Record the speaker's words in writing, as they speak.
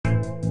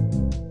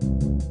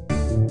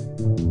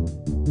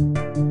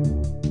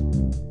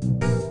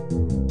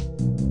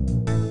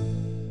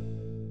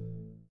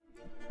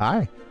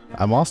Hi,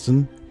 I'm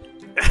Austin,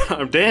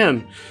 I'm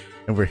Dan.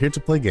 and we're here to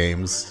play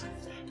games.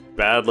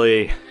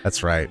 Badly.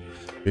 That's right.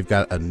 We've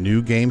got a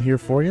new game here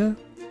for you.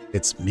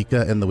 It's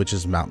Mika and the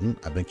Witch's Mountain.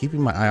 I've been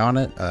keeping my eye on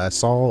it. I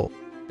saw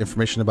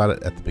information about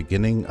it at the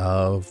beginning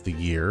of the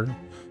year.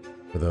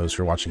 For those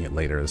who are watching it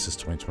later, this is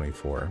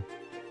 2024.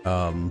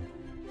 I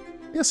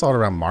saw it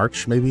around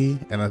March, maybe,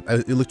 and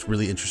it looked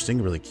really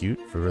interesting, really cute.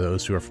 For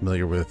those who are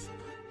familiar with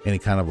any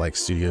kind of like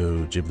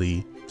Studio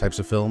Ghibli types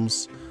of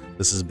films,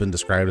 this has been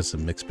described as a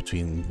mix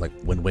between like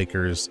Wind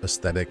Waker's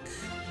aesthetic,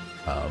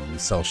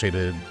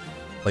 cel-shaded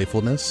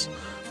playfulness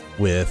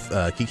with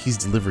Kiki's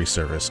delivery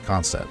service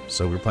concept.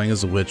 So we're playing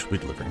as a witch, we're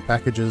delivering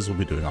packages, we'll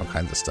be doing all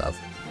kinds of stuff.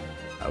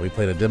 We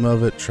played a demo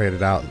of it, tried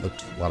it out, it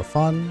looked a lot of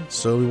fun,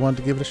 so we wanted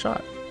to give it a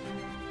shot.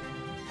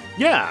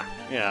 Yeah,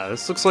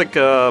 this looks like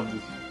a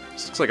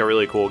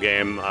really cool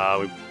game.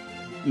 We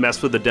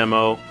messed with the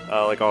demo,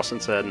 like Austin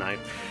said, and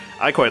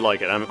I quite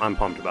like it. I'm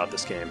pumped about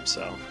this game,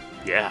 so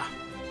yeah.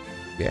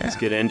 Let's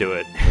get into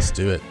it. Let's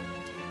do it.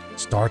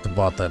 Start the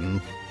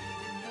button.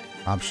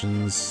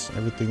 Options,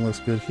 everything looks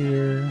good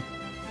here.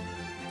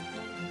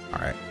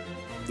 Alright.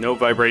 No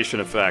vibration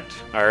effect.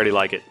 I already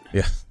like it.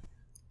 Yeah.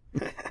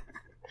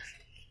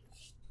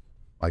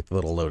 Like the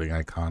little loading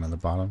icon in the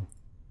bottom.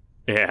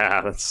 Yeah,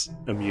 that's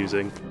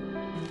amusing.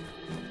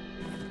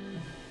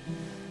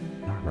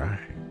 Alright.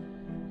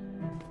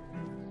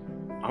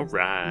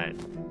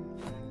 Alright.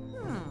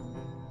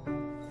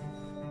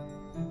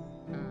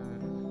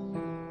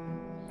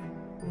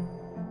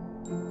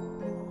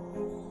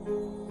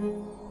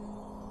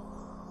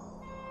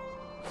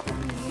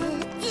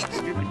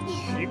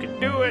 You can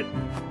do it!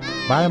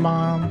 Bye,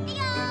 Mom!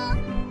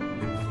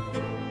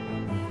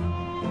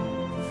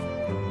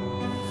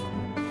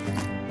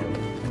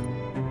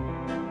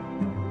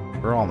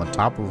 We're on the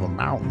top of a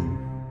mountain.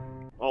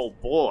 Oh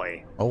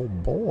boy. Oh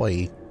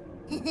boy.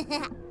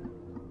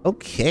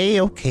 Okay.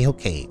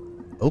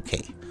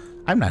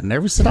 I'm not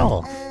nervous at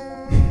all.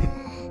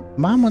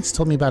 Mom once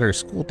told me about her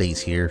school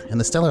days here in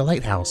the Stellar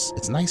Lighthouse.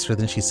 It's nicer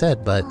than she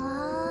said, but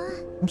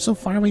I'm so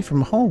far away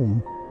from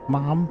home.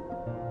 Mom,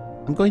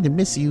 I'm going to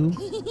miss you.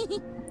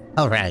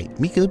 Alright,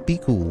 Mika, be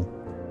cool.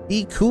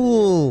 Be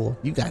cool!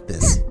 You got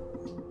this.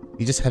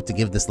 You just have to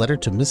give this letter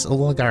to Miss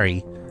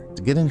Olagari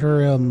to get in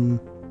her,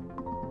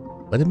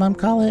 what did Mom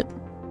call it?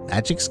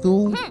 Magic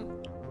school?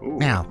 Ooh.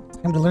 Now,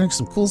 time to learn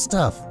some cool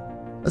stuff.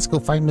 Let's go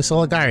find Miss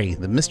Olagari,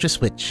 the Mistress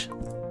Witch.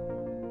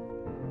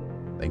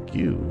 Thank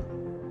you.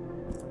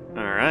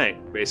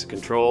 Alright, basic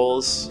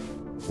controls.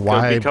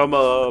 Why? Become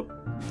a...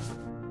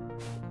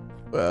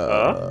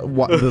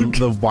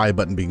 The Y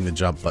button being the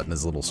jump button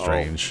is a little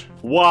strange. Oh.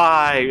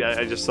 Why?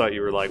 I just thought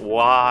you were like,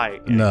 why?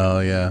 No,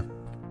 yeah.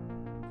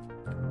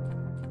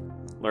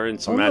 Learn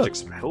some magic.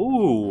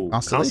 Ooh,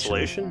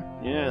 Constellation.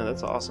 Yeah,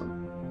 that's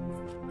awesome.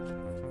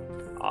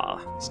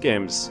 This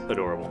game's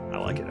adorable. I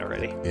like it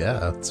already.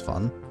 Yeah, it's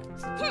fun.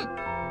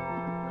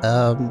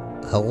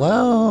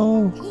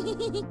 Hello?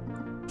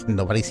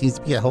 Nobody seems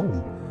to be at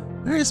home.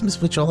 Where is Miss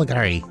Witch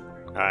Olagari?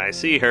 I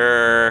see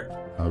her.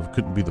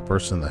 Couldn't be the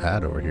person in the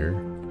hat over here.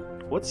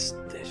 What's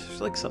this? There's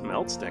like something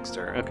else next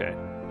to her. Okay.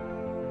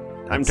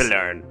 Time to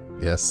learn.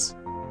 Yes.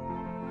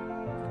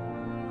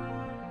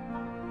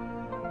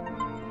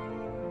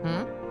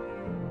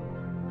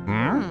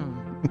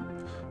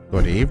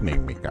 Good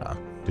evening, Mika.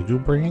 Did you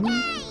bring?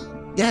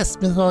 Yes,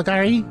 Miss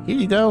Olagari. Here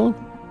you go.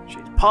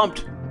 She's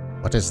pumped.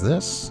 What is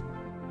this?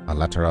 A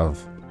letter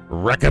of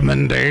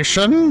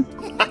recommendation?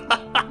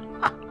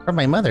 From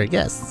my mother,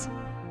 yes.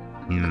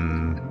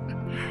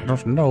 I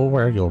don't know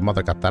where your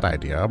mother got that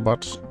idea,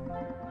 but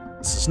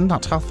this is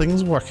not how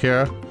things work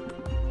here.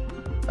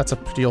 That's a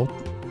pretty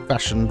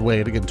old-fashioned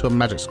way to get into a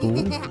magic school.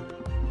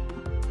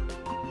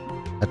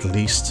 At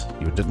least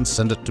you didn't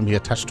send it to me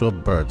attached to a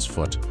bird's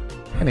foot.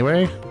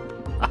 Anyway,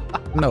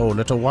 no,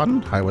 little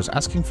one, I was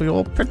asking for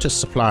your apprentice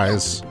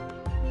supplies.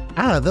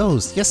 Ah,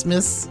 those, yes,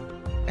 miss.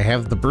 I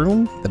have the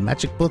broom, the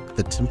magic book,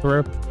 the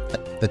tempera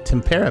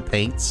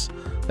paints,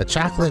 the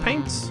chocolate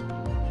paints.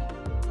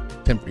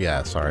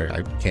 Yeah, sorry,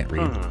 I can't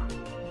read.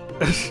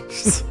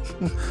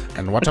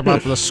 And what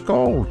about the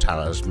skull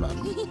talisman?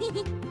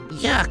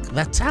 Yuck,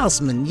 that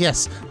talisman,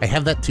 yes, I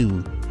have that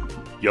too.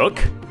 Yuck.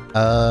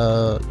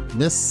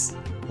 Miss,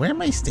 where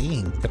am I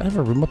staying? Could I have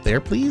a room up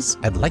there, please?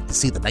 I'd like to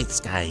see the night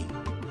sky.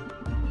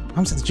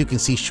 Mom said that you can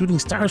see shooting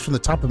stars from the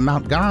top of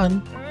Mount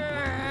Gaun.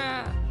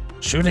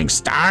 Shooting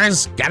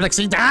stars?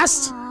 Galaxy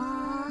dust?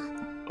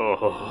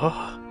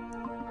 Oh.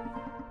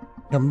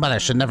 Your mother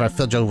should never have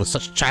filled you with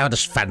such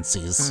childish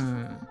fancies.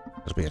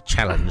 It'll be a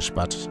challenge,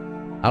 but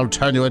I'll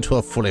turn you into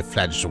a fully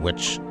fledged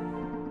witch.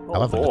 Oh,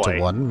 However, boy.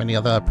 little one, many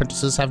other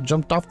apprentices have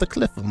jumped off the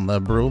cliff on their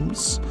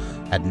brooms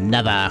and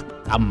never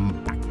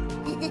come back.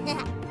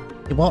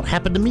 It won't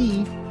happen to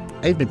me.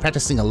 I've been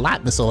practicing a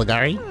lot, Miss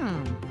Olagari.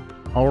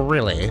 Oh,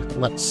 really?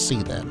 Let's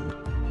see then.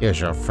 Here's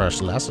your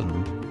first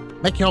lesson.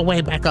 Make your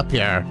way back up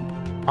here.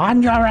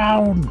 On your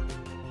own.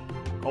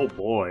 Oh,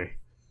 boy.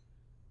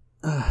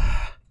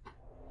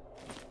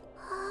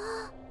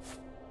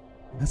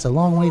 That's a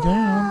long way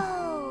down.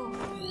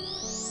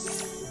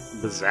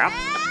 The zap?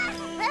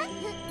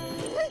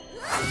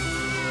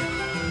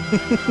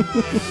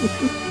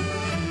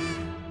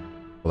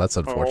 Well, that's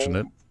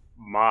unfortunate. Oh,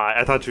 my.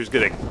 I thought she was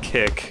gonna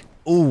kick.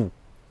 Ooh.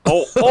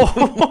 Oh.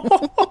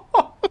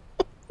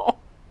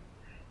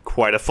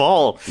 Quite a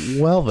fall.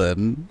 Well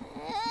then.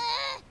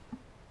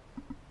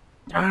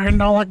 Darn,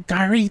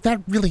 Gary,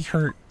 that really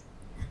hurt.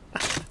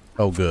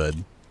 Oh,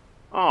 good.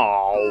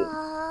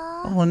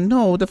 Oh. Oh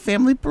no, the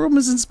family broom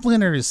is in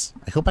splinters.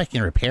 I hope I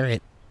can repair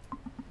it.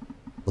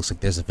 Looks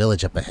like there's a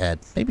village up ahead.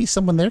 Maybe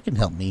someone there can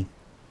help me.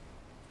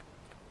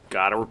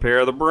 Gotta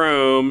repair the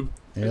broom.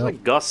 There's Yep.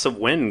 like gusts of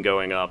wind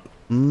going up.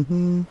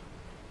 Mm-hmm.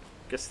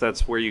 Guess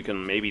that's where you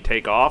can maybe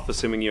take off,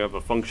 assuming you have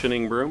a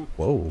functioning broom.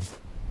 Whoa. This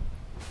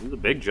is a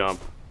big jump.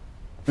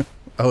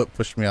 Oh, it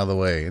pushed me out of the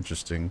way.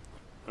 Interesting.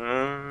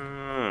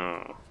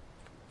 Oh.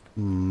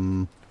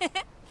 Hmm.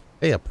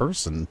 Hey, a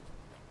person.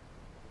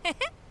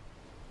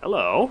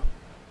 Hello.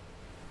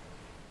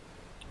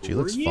 She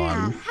looks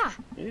fun.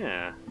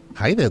 Yeah.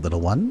 Hi there,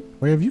 little one.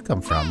 Where have you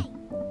come from?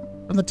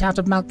 From the town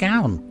of Mount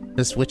Gaun.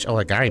 This witch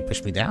Oligari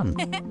pushed me down.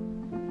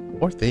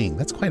 Poor thing,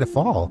 that's quite a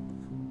fall.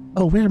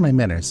 Oh, where are my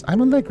manners?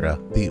 I'm Allegra,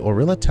 the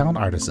Orilla town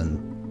artisan.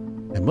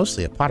 I'm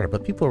mostly a potter,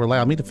 but people rely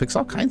on me to fix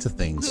all kinds of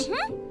things.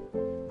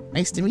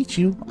 Nice to meet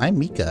you. I'm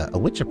Mika, a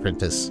witch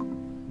apprentice.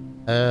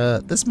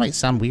 This might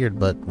sound weird,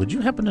 but would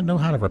you happen to know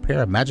how to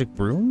repair a magic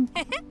broom?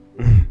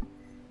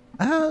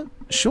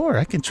 Sure,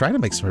 I can try to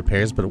make some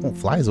repairs, but it won't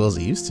fly as well as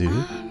it used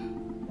to.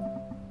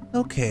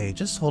 Okay,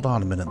 just hold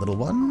on a minute, little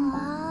one.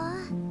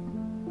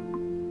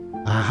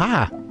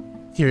 Aha!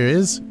 Here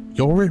is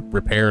your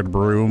repaired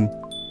broom.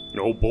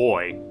 Oh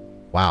boy.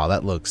 Wow,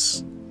 that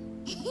looks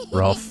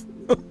rough.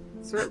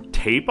 Is there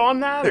tape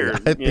on that, or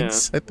I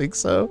think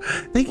so.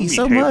 Thank you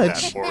so tape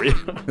much. that for you.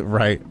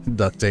 Right,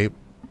 duct tape.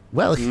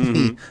 Well,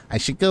 I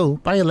should go.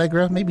 Bye,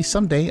 Allegra. Maybe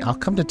someday I'll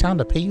come to town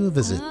to pay you a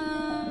visit.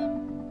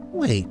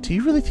 Wait, do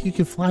you really think you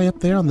can fly up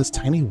there on this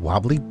tiny,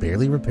 wobbly,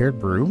 barely repaired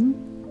broom?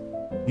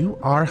 You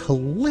are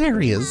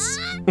hilarious.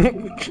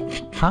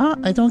 Huh?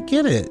 I don't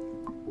get it.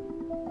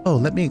 Oh,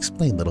 let me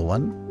explain, little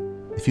one.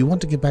 If you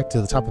want to get back to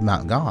the top of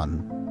Mount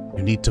Gaun,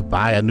 you need to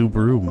buy a new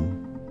broom.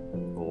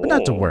 But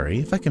not to worry,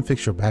 if I can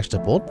fix your bashed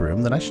up old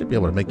broom, then I should be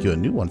able to make you a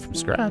new one from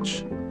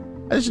scratch.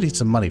 I just need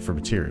some money for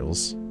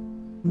materials.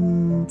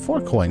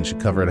 4 coins should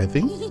cover it, I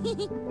think.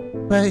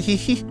 But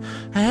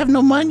I have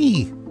no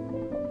money.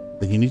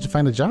 Then you need to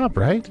find a job,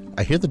 right?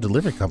 I hear the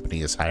delivery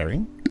company is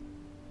hiring.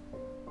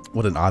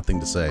 What an odd thing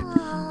to say.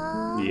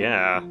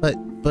 Yeah.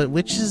 But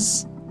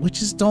witches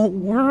don't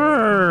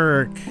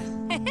work.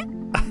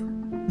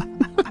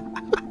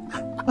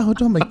 Oh,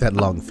 don't make that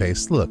long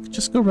face. Look,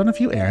 just go run a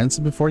few errands,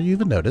 and before you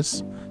even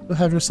notice, you'll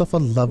have yourself a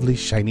lovely,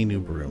 shiny new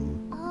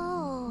broom.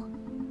 Oh.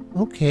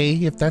 Okay,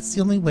 if that's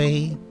the only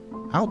way,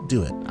 I'll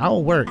do it.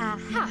 I'll work.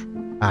 Aha!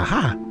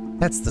 Aha!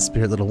 That's the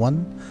spirit, little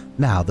one.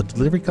 Now, the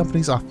delivery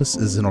company's office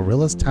is in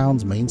Orilla's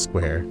town's main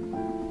square.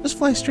 Just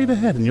fly straight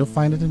ahead, and you'll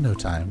find it in no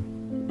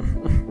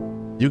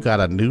time. You got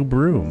a new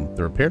broom.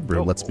 The repaired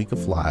broom lets Mika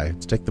fly.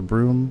 To take the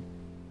broom,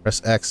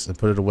 press X and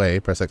put it away.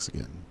 Press X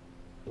again.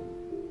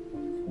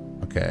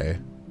 Okay.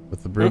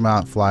 With the broom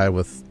out, fly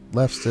with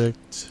left stick.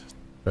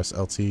 Press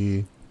LT.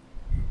 You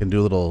can do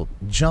a little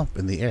jump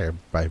in the air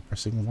by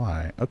pressing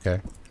Y.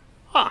 Okay.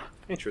 Huh.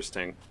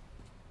 Interesting.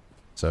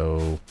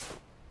 So,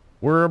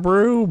 we're a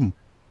broom.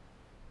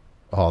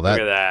 Oh, that.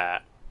 Look at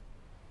that.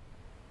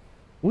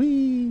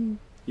 Whee!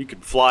 You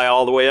could fly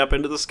all the way up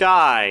into the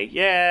sky.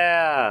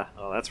 Yeah.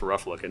 Oh, that's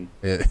rough looking.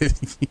 Yeah,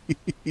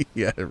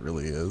 it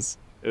really is.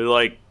 It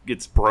like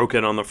gets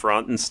broken on the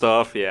front and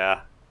stuff.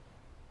 Yeah.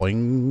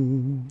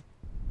 Boing.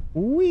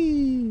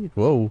 Whee!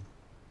 Whoa.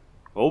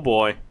 Oh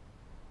boy.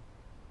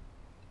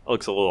 That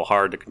looks a little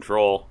hard to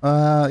control.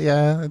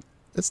 Yeah,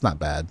 it's not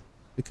bad.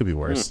 It could be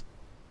worse.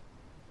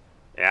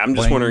 Yeah, I'm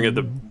just Boing. wondering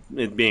if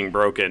it being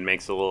broken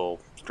makes it a little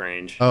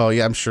strange. Oh,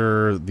 yeah, I'm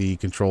sure the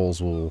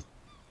controls will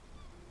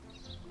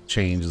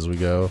change as we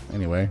go.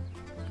 Anyway.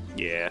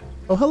 Yeah.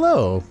 Oh,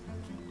 hello.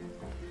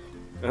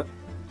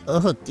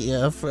 Oh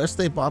dear, first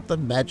they bought the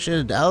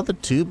mansion, now the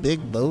 2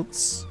 big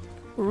boats.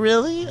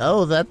 Really?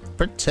 Oh, that's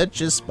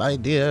pretentious, my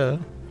dear.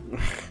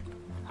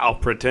 How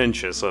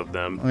pretentious of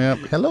them. Yep.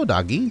 Hello,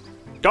 doggy.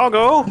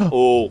 Doggo!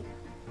 Oh.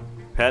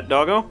 Pet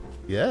doggo?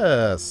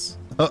 Yes.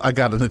 Oh, I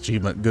got an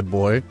achievement. Good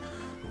boy.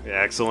 Yeah,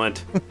 excellent.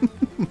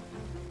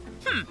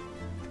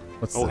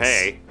 What's Oh, this?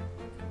 hey.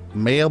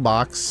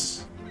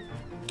 Mailbox.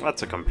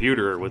 That's a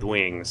computer with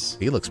wings.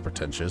 He looks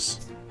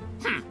pretentious.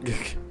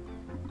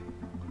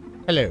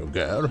 Hello,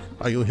 girl.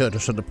 Are you here to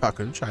send a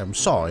package? I'm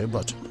sorry,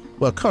 but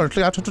we're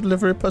currently out of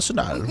delivery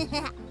personnel.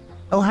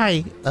 Oh,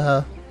 hi.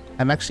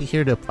 I'm actually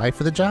here to apply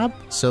for the job.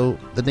 So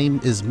the name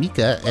is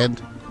Mika,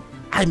 and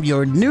I'm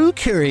your new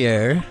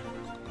courier.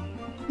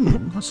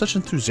 Such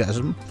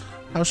enthusiasm.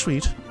 How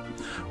sweet.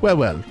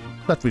 Well,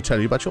 let me tell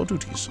you about your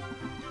duties.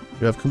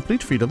 You have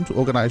complete freedom to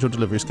organize your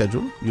delivery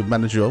schedule. You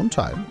manage your own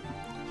time.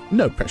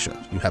 No pressure.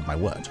 You have my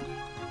word.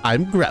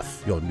 I'm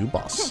Gref, your new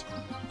boss.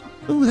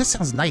 Ooh, that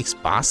sounds nice,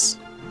 boss.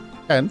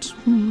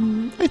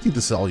 And I think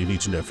this is all you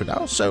need to know for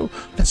now, so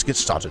let's get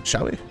started,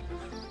 shall we?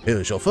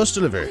 Here's your first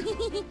delivery.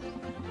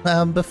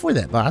 Before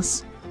that,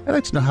 boss, I'd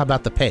like to know how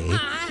about the pay.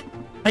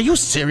 Are you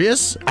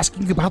serious?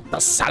 Asking about the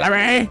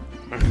salary?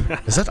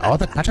 Is that all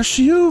that matters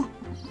to you?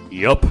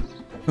 Yup.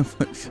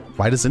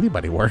 Why does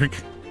anybody work?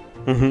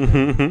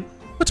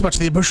 What about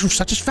the emotional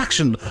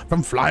satisfaction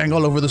from flying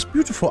all over this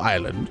beautiful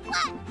island?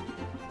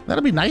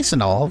 That'll be nice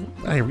and all,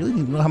 but I really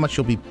need to know how much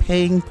you'll be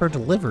paying per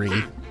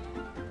delivery.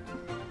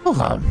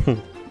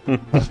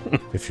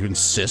 If you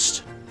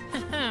insist.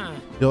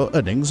 Your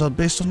earnings are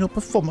based on your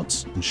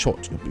performance. In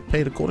short, you'll be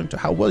paid according to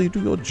how well you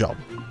do your job.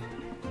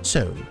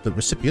 So, the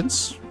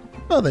recipients,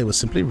 well, they will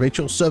simply rate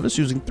your service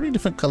using 3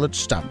 different colored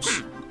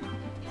stamps.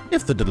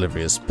 If the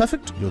delivery is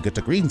perfect, you'll get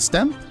a green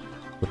stamp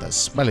with a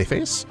smiley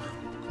face,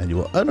 and you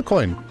will earn a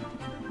coin.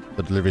 If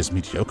the delivery is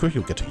mediocre,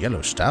 you'll get a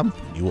yellow stamp,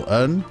 and you will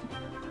earn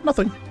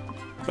nothing.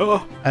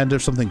 Oh. And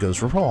if something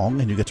goes wrong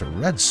and you get a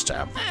red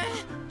stamp,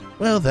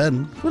 well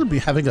then, we'll be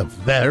having a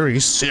very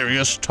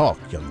serious talk,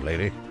 young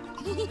lady.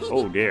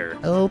 Oh dear.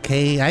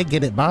 Okay, I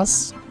get it,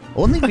 boss.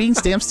 Only green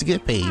stamps to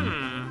get paid.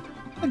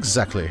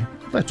 Exactly.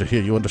 Glad to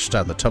hear you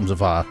understand the terms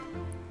of our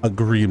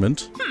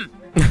agreement.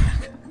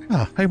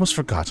 I almost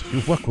forgot.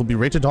 Your work will be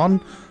rated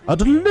on a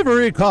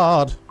delivery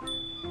card.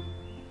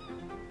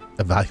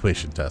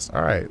 Evaluation test.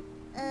 All right.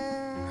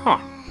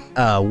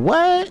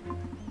 What?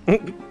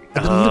 A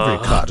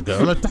delivery card,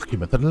 girl. A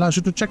document that allows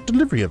you to check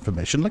delivery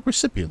information like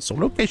recipients or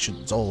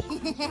locations or...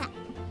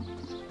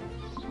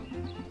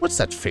 What's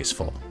that face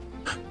for?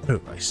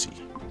 Oh, I see.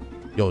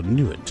 You're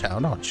new in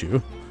town, aren't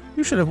you?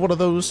 You should have one of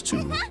those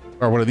too.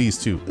 Or one of these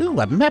too. Ooh,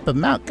 a map of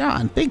Mount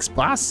Gaun. Thanks,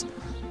 boss.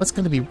 That's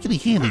going to be really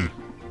handy.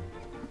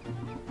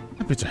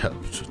 Happy to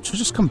help. So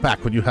just come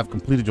back when you have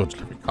completed your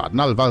delivery card,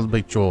 and I'll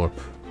evaluate your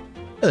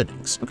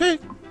earnings, okay?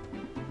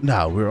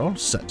 Now we're all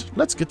set.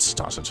 Let's get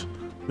started.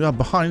 We are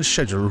behind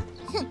schedule.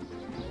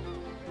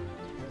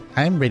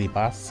 I'm ready,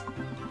 boss.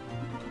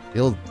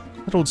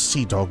 That old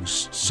sea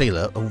dog's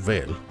sailor,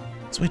 O'Vale,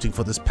 is waiting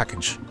for this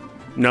package.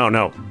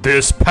 No,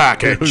 this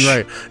package.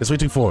 Right, it's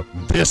waiting for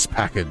this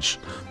package.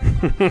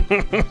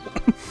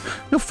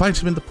 You'll find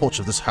him in the porch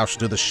of this house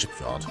near the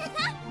shipyard.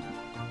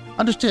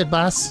 Understood,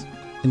 boss.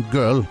 And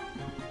girl,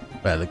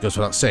 well, it goes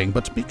without saying,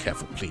 but be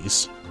careful,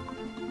 please.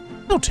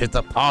 Don't hit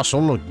the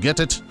parcel or get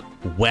it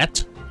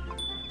wet.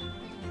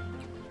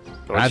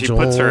 When she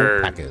puts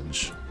her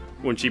package.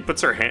 When she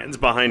puts her hands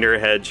behind her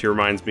head, she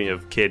reminds me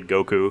of Kid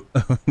Goku.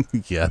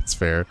 Yeah, that's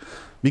fair.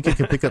 Mika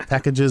can pick up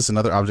packages and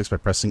other objects by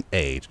pressing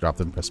A. To drop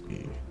them, press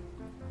B.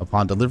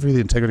 Upon delivery, the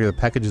integrity of the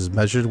package is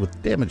measured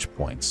with damage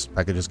points.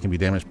 Packages can be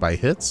damaged by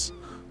hits,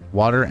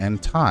 water, and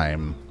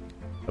time.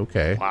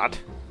 Okay. What?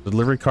 The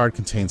delivery card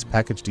contains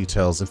package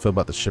details, info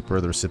about the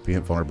shipper, the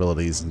recipient,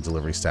 vulnerabilities, and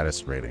delivery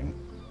status rating.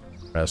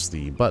 Press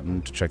the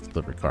button to check the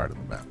delivery card on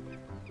the map.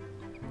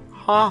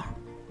 Huh.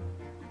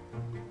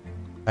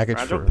 Package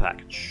for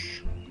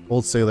package.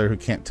 Old sailor who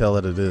can't tell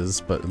that it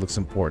is, but it looks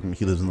important.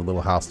 He lives in the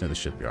little house near the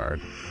shipyard.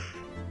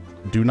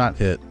 Do not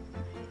hit.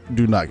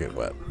 Do not get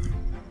wet.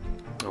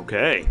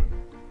 Okay.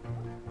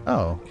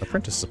 Oh,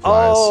 apprentice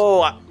supplies.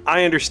 Oh,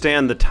 I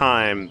understand the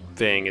time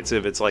thing. It's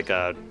if it's like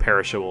a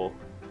perishable.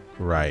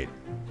 Right.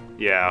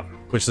 Yeah.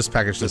 Which this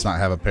package does not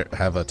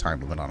have a time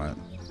limit on it.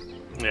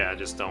 Yeah,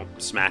 just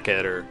don't smack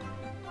it or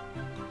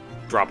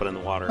drop it in the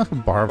water.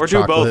 Bar of or do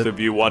chocolate. both if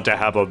you want to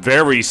have a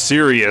very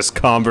serious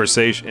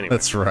conversation. Anyway.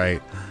 That's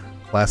right.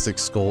 Plastic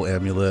skull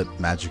amulet,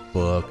 magic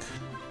book,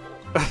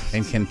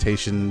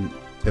 incantation,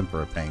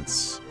 tempera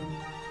paints.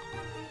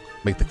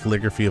 Make the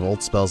calligraphy of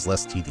old spells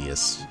less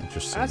tedious.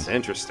 Interesting. That's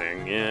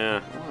interesting.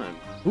 Yeah.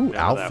 Ooh,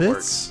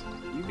 outfits?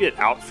 You get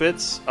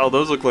outfits? Oh,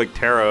 those look like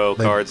tarot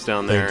cards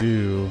down there. They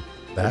do.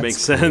 That makes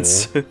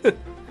sense.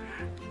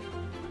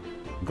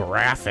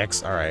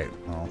 Graphics. All right.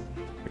 I'll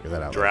figure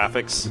that out.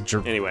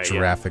 Graphics. Anyway,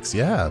 graphics.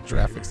 Yeah,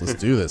 graphics. Let's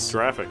do this.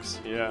 Graphics.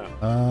 Yeah.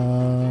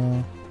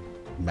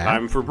 Map?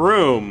 Time for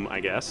broom, I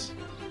guess.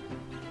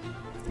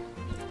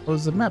 What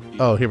was the map?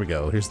 Oh, here we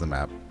go. Here's the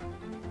map.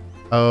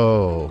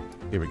 Oh,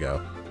 here we go.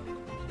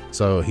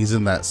 So he's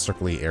in that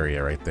circly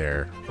area right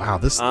there. Wow,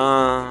 this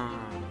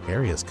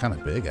area is kind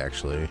of big,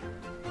 actually.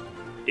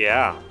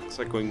 Yeah, looks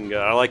like we can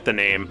go. I like the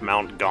name,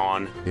 Mount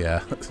Gaun.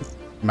 Yeah.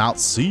 Mount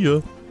see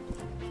ya.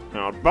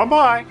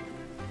 Bye-bye.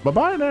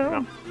 Bye-bye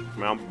now.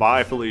 Mount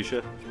bye,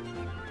 Felicia.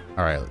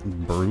 All right,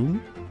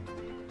 broom.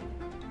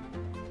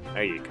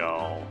 There you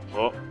go.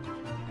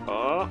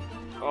 Oh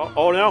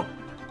no.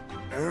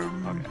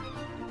 Okay.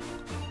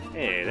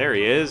 Hey, there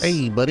he is.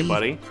 Hey, buddy. Hey,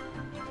 buddy.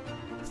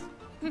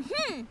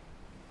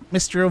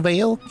 Mr.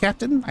 O'Vale,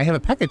 Captain, I have a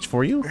package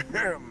for you.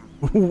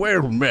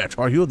 Well met.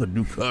 Are you the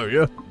new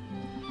courier?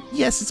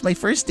 Yes, it's my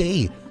first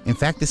day. In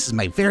fact, this is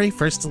my very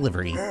first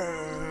delivery.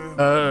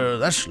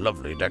 That's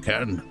lovely,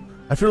 Deckhand.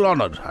 I feel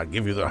honored. I'll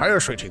give you the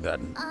highest rating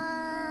then.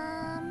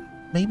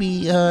 Maybe,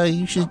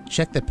 you should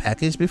check the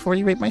package before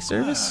you rate my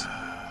service?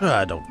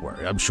 Don't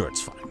worry. I'm sure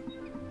it's fine.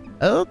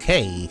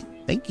 Okay.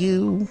 Thank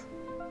you.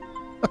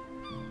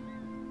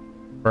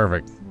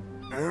 Perfect.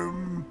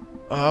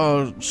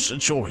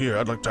 Since you're here,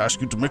 I'd like to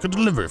ask you to make a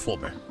delivery for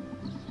me.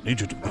 I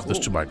need you to give this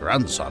to my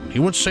grandson. He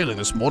went sailing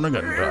this morning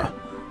and,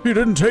 he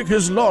didn't take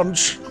his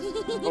lunch.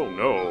 Oh,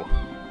 no.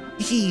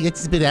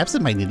 It's a bit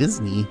absent-minded,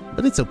 isn't he?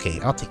 But it's okay.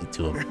 I'll take it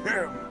to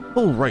him.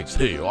 Oh, right.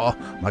 Here you are.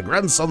 My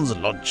grandson's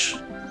lunch.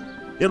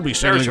 He'll be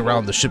sailing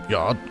around the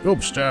shipyard. Go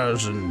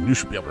upstairs and you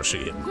should be able to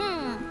see him.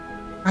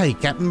 Hi,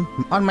 Captain.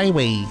 On my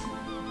way.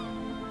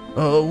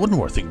 One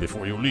more thing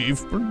before you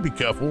leave. Be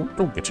careful.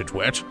 Don't get it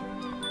wet.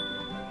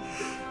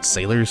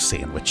 Sailor's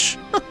sandwich.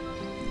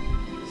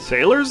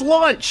 Sailor's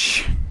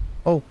lunch.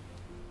 Oh.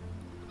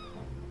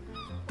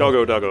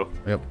 Doggo.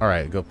 Yep. All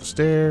right. Go up the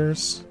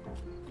stairs.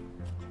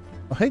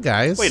 Oh, hey,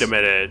 guys. Wait a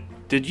minute.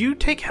 Did you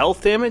take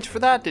health damage for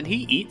that? Did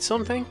he eat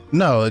something?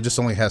 No, it just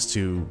only has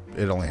two.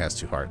 It only has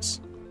 2 hearts.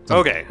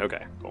 Okay,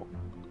 cool.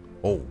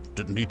 Oh,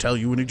 didn't he tell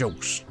you any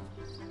jokes?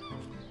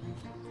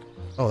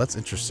 Oh, that's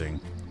interesting.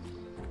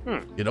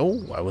 You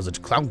know, I was at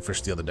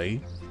Clownfish the other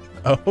day.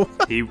 Oh.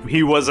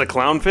 He was a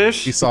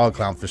clownfish? He saw a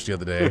clownfish the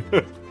other day,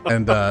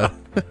 and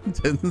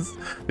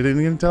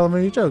didn't even tell him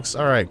any jokes.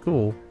 All right,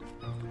 cool.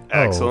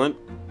 Excellent.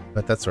 Oh,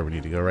 but that's where we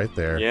need to go, right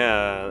there.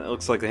 Yeah, it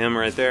looks like him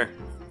right there.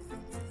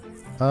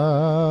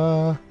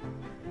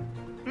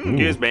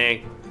 Excuse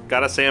me.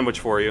 Got a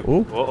sandwich for you.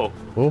 Ooh.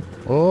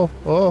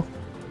 Uh-oh.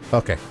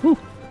 Okay. Whew.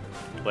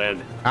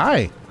 Land.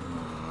 Hi.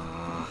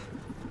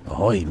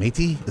 Ahoy,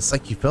 matey. It's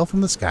like you fell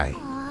from the sky.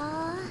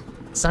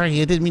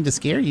 Sorry, I didn't mean to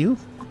scare you.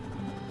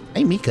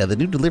 I'm Mika, the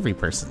new delivery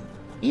person.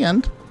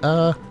 And,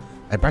 I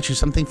brought you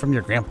something from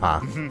your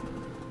grandpa.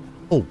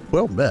 Oh,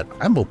 well met.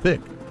 I'm Bo Pick.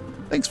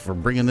 Thanks for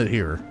bringing it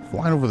here.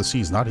 Flying over the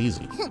sea's not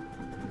easy.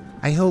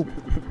 I hope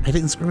I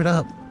didn't screw it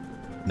up.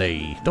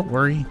 Nay, don't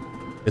worry.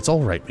 It's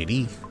all right,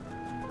 matey.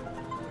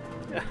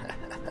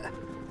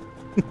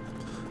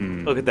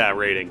 Look at that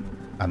rating.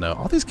 I know.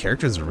 All these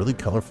characters are really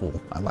colorful.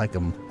 I like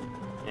them.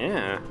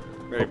 Yeah,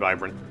 very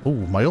vibrant. Oh,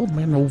 my old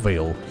man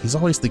Ovale. He's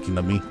always thinking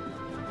of me.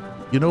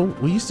 You know,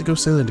 we used to go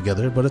sailing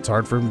together, but it's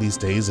hard for him these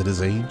days at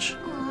his age.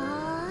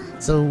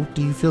 So,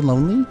 do you feel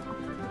lonely?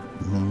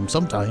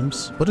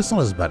 Sometimes, but it's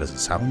not as bad as it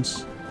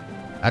sounds.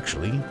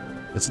 Actually,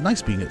 it's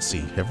nice being at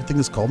sea. Everything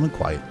is calm and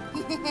quiet.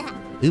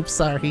 Oops,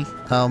 sorry.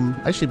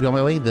 I should be on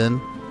my way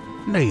then.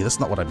 Nay, that's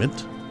not what I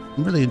meant.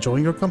 I'm really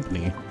enjoying your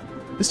company.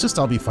 It's just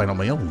I'll be fine on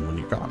my own when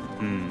you're gone.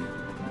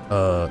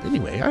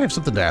 Anyway, I have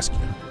something to ask you.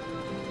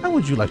 How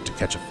would you like to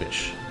catch a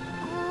fish?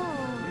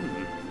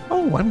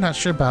 Oh, I'm not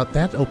sure about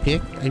that,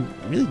 Pick. I'm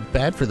really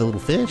bad for the little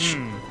fish.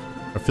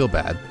 I feel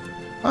bad.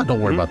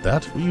 Don't worry about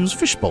that. We use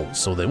fish bowls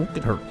so they won't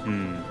get hurt.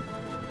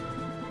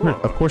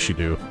 Of course you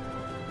do.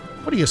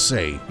 What do you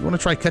say? You want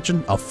to try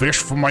catching a fish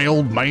for my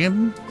old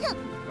man?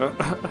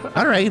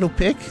 All right,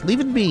 Pick. Leave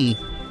it to me.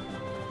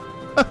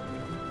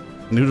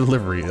 New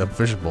delivery of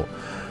fish bowl.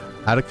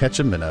 How to catch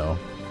a minnow.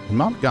 In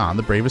Mount Gaun,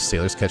 the bravest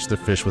sailors catch their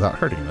fish without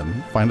hurting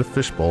them. Find a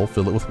fish bowl,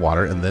 fill it with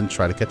water, and then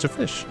try to catch a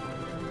fish.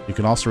 You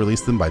can also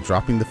release them by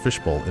dropping the fish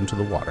bowl into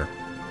the water.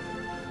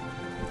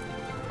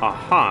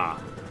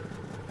 Aha.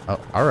 Oh,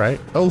 all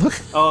right. Oh, look.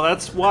 Oh,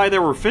 that's why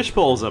there were fish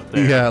bowls up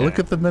there. Yeah, Okay. look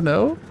at the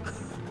minnow.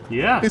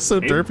 Yeah. He's so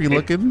derpy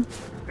looking.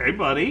 Hey,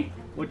 buddy.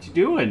 What you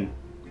doing?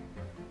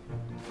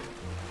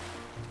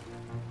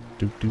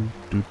 Do.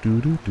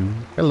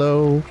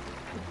 Hello.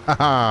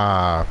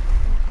 Haha.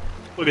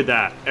 Look at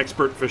that.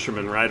 Expert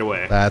fisherman right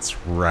away. That's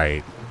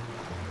right.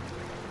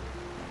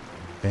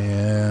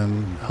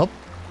 And help.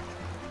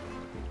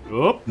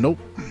 Up. Nope.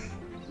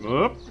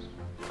 Up.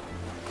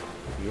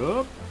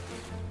 Up.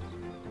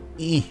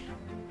 The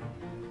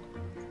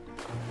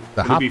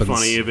It'd happens. be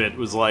funny if it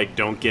was like,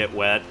 don't get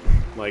wet.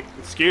 Like,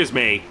 excuse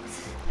me.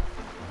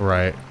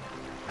 Right.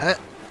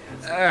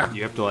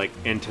 You have to, like,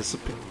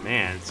 anticipate.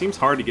 Man, it seems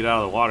hard to get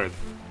out of the water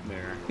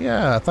there.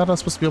 Yeah, I thought I was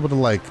supposed to be able to,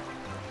 like,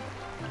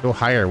 go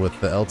higher with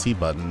the LT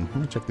button. Let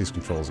me check these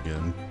controls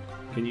again.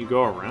 Can you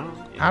go around?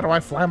 Yeah. How do I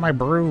fly my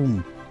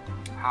broom?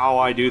 How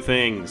I do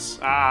things.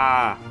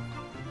 Ah.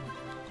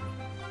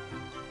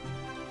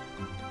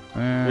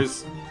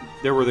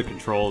 There were the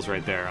controls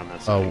right there on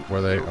this. Oh,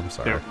 were they? I'm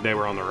sorry. They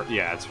were on the...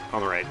 Yeah, it's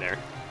on the right there.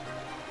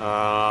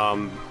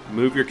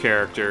 Move your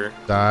character.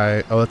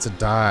 Dive. Oh, it's a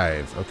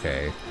dive.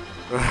 Okay.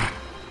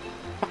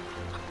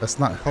 That's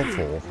not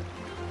helpful.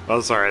 Oh,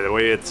 sorry. The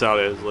way it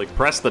sounded is like,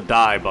 press the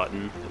die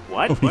button.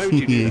 What? Why would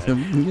you do that?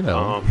 You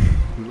know.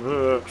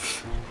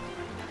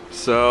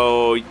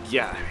 So,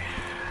 yeah.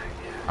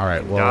 All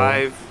right, well.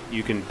 Dive.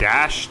 You can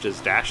dash. Does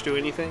dash do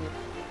anything?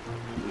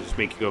 Does it just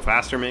make you go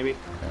faster, maybe?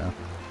 Yeah.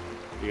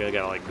 You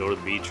gotta like, go to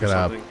the beach or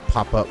Gotta something?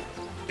 pop up.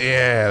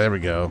 Yeah, there we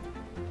go.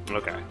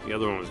 Okay. The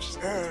other one was just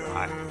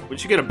high.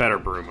 Once you get a better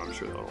broom, I'm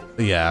sure that'll...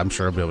 Yeah, I'm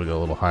sure I'll be able to go a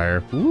little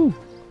higher. Woo.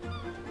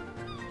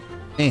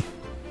 All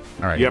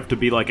right. You have to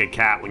be like a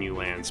cat when you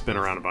land, spin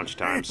around a bunch of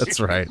times. That's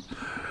right.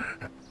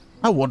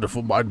 How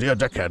wonderful my dear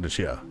deckhand is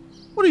here.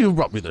 What have you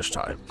brought me this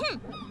time?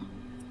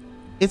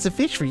 It's a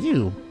fish for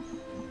you.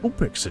 Oh,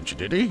 Pick sent you,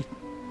 did he?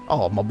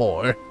 Oh, my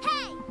boy.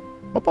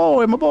 My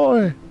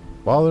boy.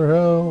 Father,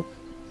 help. Oh,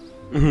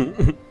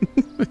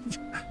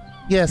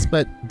 Yes,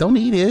 but don't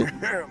eat it.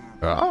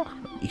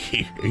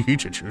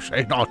 Eat it, you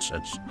say?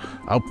 Nonsense.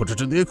 I'll put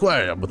it in the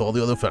aquarium with all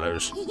the other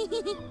fellows.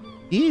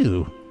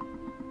 Ew.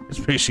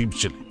 This may seem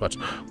silly, but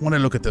when I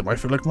look at them, I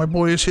feel like my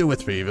boy is here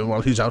with me even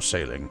while he's out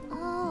sailing.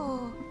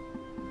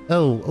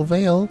 Oh,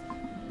 Ovale.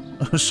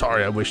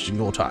 Sorry, I'm wasting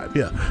your time.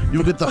 Here,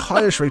 you'll get the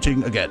highest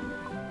rating again.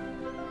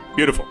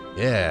 Beautiful.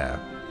 Yeah.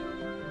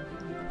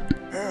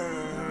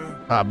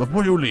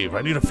 Before you leave,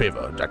 I need a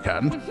favor,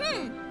 Deckhand.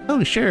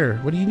 Oh, sure.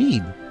 What do you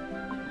need?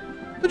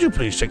 Could you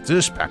please take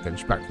this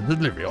package back to the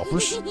delivery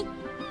office?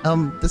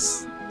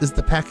 This is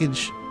the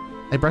package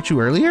I brought you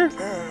earlier?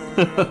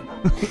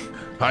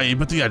 Aye,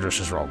 but the address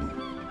is wrong.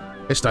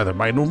 It's neither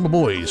mine nor my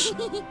boy's.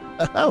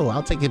 Oh,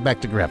 I'll take it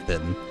back to Grep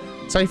then.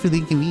 Sorry for the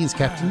inconvenience,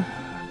 Captain.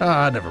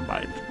 Never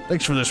mind.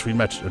 Thanks for this, we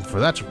met, and for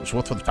that, it was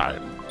worth the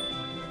time.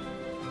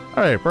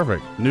 Alright,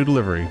 perfect. New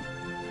delivery.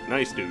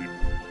 Nice, dude.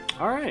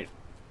 All right.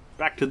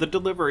 Back to the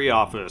delivery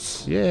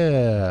office.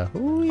 Yeah.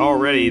 Whee!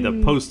 Already,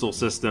 the postal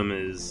system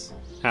is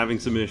having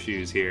some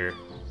issues here.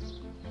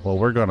 Well,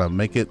 we're gonna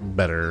make it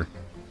better.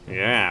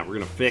 Yeah, we're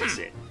gonna fix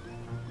it.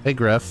 Hey,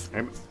 Gref.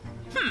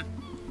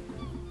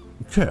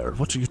 Care,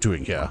 what are you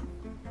doing here?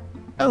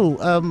 Oh,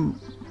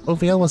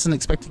 Ovale wasn't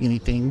expecting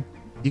anything.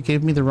 You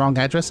gave me the wrong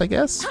address, I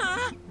guess?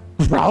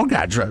 Wrong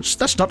address?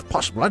 That's not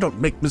possible. I don't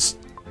make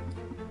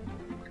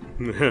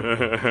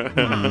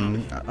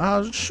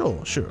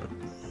Sure.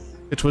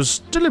 It was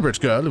deliberate,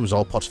 girl. It was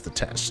all part of the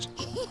test.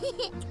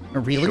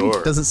 Really?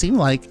 Sure. Doesn't seem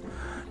like.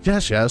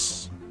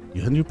 Yes.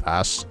 You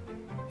pass.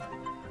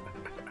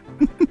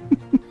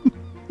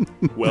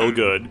 Well,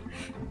 good.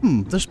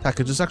 This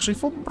package is actually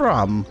for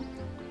Bram.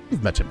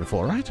 You've met him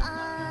before, right?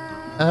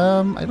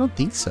 I don't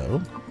think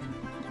so.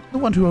 The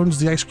one who owns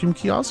the ice cream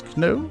kiosk?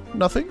 No?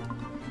 Nothing?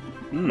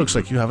 Looks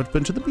like you haven't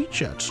been to the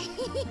beach yet.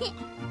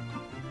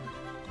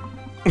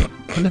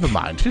 Never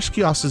mind. His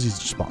kiosk is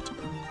easy to spot.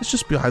 It's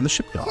just behind the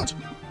shipyard.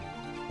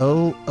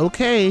 Oh,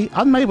 okay.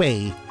 On my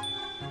way.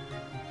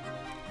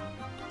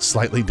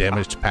 Slightly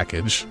damaged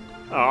package.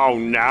 Oh,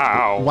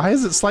 no. Why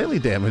is it slightly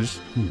damaged?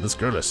 This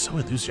girl is so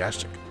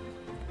enthusiastic.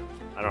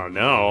 I don't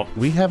know.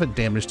 We haven't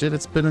damaged it.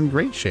 It's been in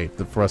great shape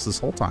for us this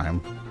whole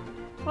time.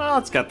 Well,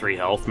 it's got 3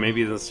 health.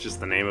 Maybe that's just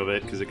the name of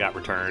it because it got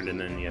returned and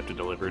then you have to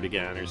deliver it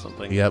again or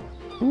something. Yep.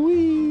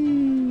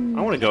 Whee!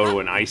 I want to go to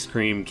an ice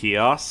cream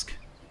kiosk.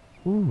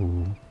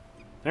 Ooh.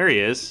 There he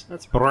is.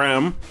 That's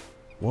Bram.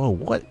 Whoa,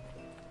 what?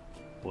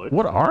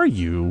 What? Are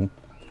you?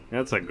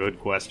 That's a good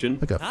question.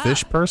 Like a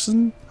fish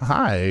person?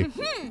 Hi.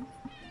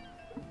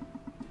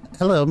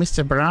 Hello,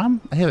 Mr. Bram.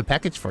 I have a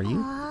package for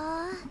you.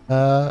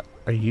 Are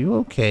you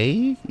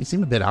okay? You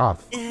seem a bit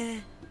off.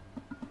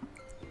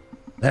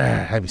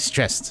 I'm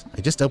stressed.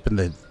 I just opened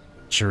the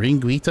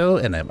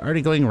chiringuito and I'm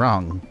already going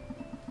wrong.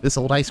 This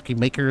old ice cream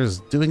maker is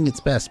doing its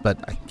best, but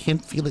I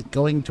can't feel it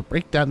going to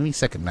break down any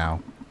second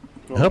now.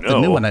 I hope the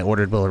new one I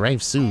ordered will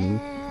arrive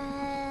soon.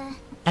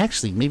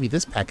 Actually, maybe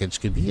this package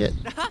could be it.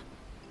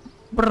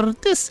 Brr,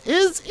 this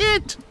is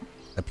it!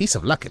 A piece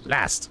of luck at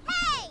last.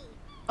 Hey!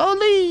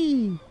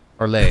 Ole!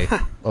 Ole.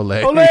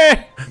 Ole. Ole!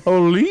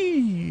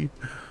 Ole!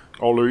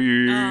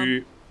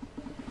 Ole!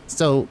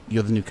 So,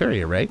 you're the new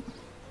courier, right?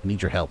 I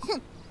need your help.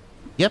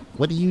 Yep,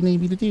 what do you need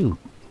me to do?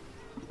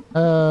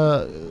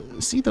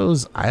 See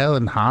those Isle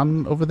and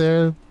Han over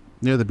there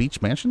near the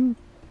beach mansion?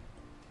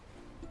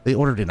 They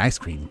ordered an ice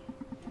cream.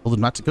 Told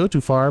them not to go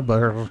too far,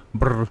 but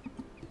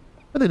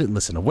they didn't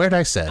listen a word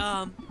I said.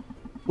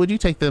 Would you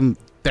take them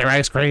their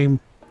ice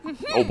cream?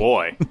 Oh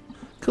boy.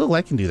 Cool,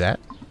 I can do that.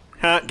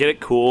 Get it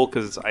cool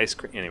because it's ice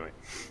cream. Anyway.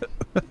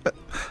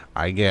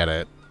 I get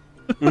it.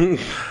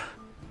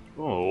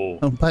 Oh.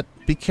 But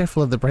be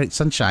careful of the bright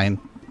sunshine.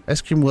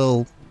 Ice cream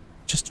will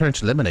just turn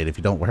to lemonade if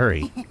you don't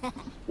worry.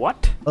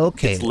 What?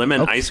 Okay. It's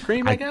lemon ice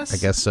cream, I guess? I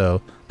guess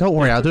so. Don't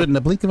worry, I'll do it in the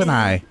blink of an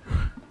eye.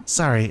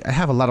 Sorry, I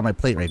have a lot on my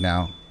plate right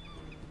now.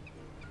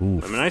 Ooh,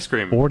 Lemon ice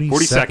cream. 40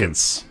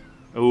 seconds.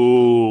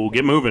 Ooh,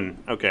 get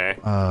moving. Okay.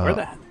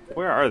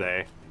 Where are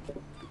they?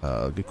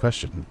 Good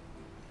question.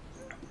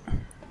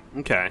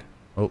 Okay.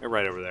 Oh. They're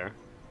right over there.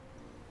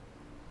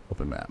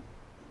 Open map.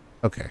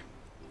 Okay.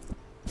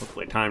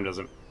 Hopefully time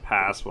doesn't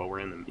pass while we're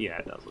in them. Yeah,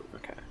 it does.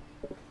 Okay.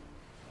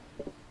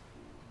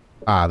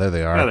 Ah, there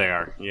they are. There they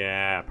are.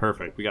 Yeah,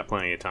 perfect. We got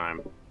plenty of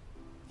time.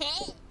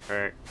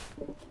 Alright.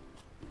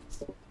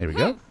 Here we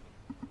go.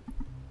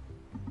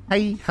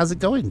 Hey, how's it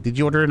going? Did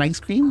you order an ice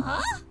cream?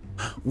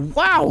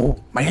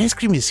 Wow! My ice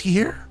cream is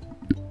here?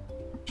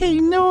 Hey,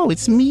 no,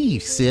 it's me,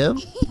 Sib.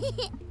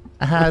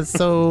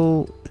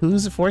 So,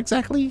 who's it for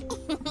exactly?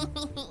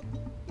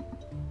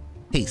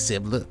 Hey,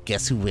 Sib, look,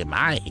 guess who am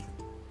I?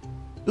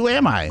 Who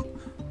am I?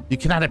 You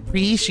cannot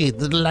appreciate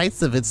the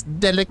delights of its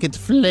delicate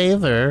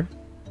flavor.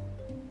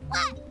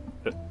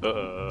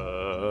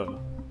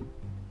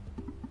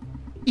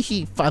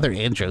 Father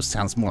Andros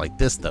sounds more like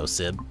this, though,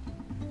 Sib.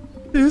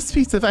 This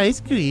piece of ice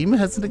cream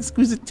has an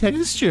exquisite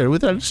texture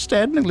with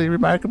outstandingly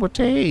remarkable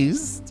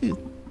taste.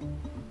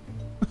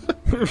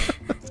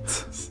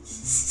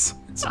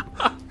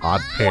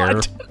 Odd pair.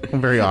 A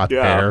very odd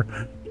pair.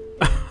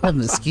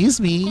 Excuse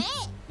me.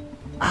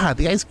 Ah,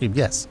 the ice cream,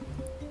 yes.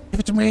 Give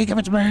it to me, give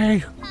it to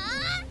me.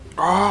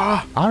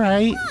 Ah. All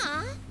right.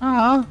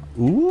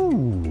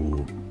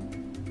 Ooh.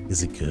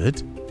 Is it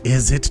good?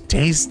 Is it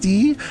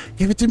tasty?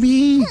 Give it to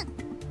me.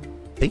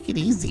 Take it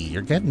easy.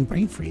 You're getting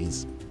brain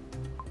freeze.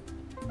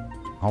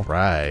 All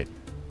right.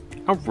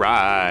 All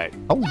right.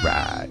 All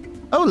right.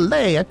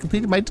 Olay, I've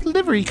completed my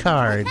delivery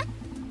card.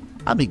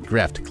 I'll be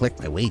Graf to collect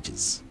my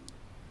wages.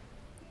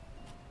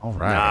 All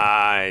right.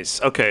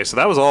 Nice. Okay, so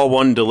that was all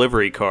one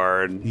delivery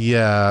card.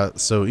 Yeah,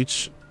 so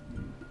it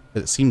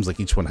seems like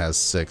each one has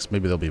 6.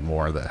 Maybe there'll be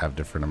more that have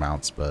different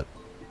amounts, but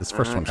this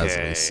first one has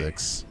at least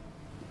 6.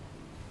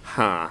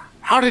 Huh.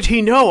 How did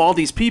he know all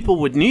these people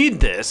would need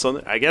this?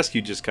 I guess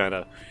you just kind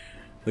of...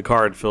 The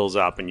card fills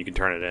up and you can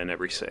turn it in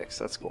every 6.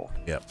 That's cool.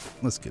 Yep.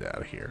 Let's get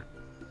out of here.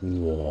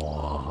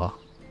 Whoa.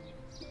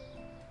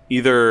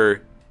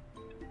 Either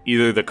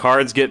the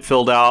cards get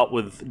filled out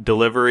with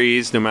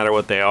deliveries no matter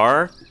what they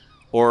are,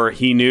 or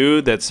he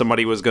knew that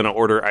somebody was going to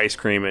order ice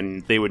cream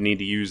and they would need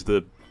to use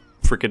the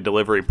freaking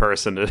delivery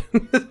person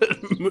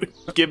to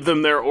give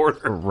them their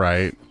order.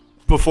 Right.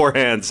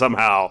 Beforehand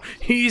somehow.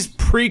 He's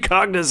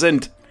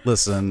precognizant.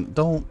 Listen,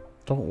 don't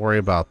worry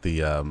about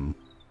the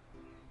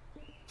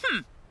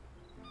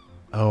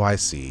Oh, I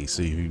see.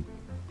 So you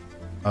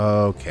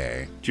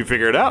okay. Did you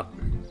figure it out?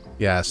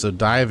 Yeah, so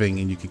diving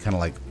and you can kind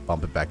of like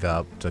bump it back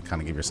up to kind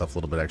of give yourself a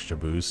little bit extra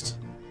boost.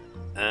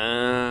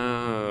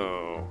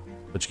 Oh.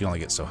 But you can only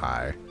get so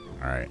high.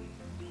 All right.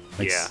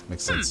 Makes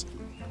sense.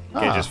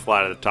 Can't just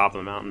fly to the top of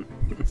the mountain.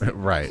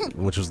 Right,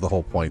 which was the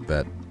whole point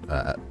that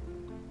I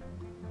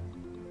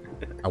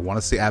want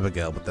to say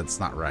Abigail, but that's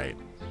not right.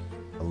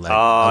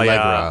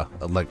 Allegra.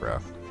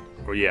 Allegra.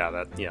 Oh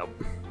yeah, yep.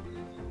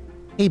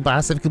 Hey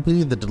boss, I've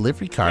completed the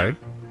delivery card.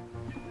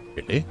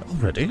 Really?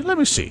 Already? Let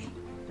me see.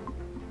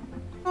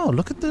 Oh,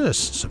 look at this.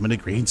 So many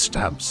green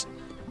stamps.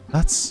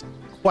 That's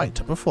quite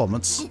a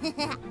performance.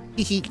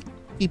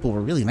 People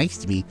were really nice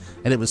to me,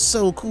 and it was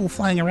so cool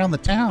flying around the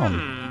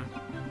town.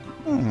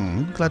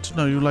 Glad to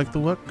know you like the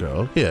work,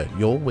 girl. Here,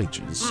 your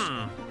wages.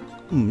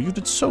 You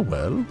did so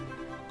well.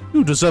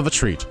 You deserve a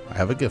treat. I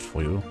have a gift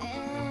for you.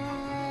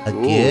 A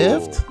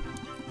gift?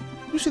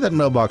 You see that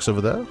mailbox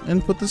over there?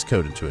 And put this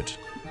code into it.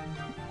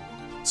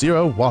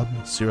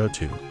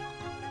 0102.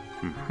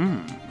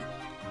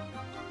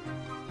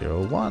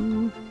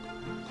 0102.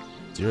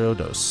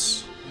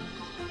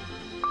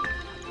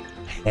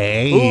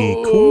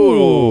 Hey,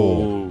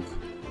 cool.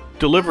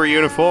 Delivery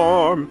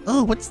uniform.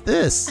 Oh, what's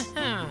this?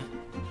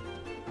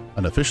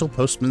 An official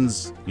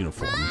postman's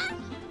uniform.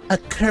 A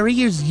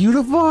courier's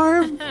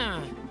uniform?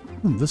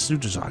 This new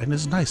design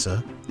is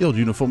nicer. The old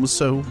uniform was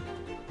so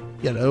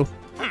yellow.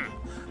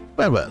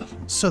 Well,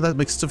 so that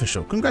makes it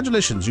official.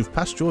 Congratulations, you've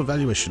passed your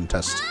evaluation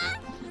test.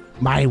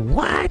 My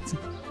what?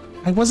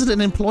 I wasn't an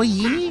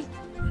employee?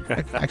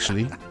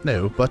 Actually,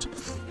 no, but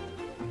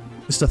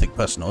it's nothing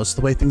personal. It's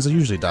the way things are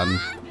usually done.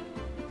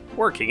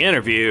 Working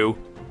interview.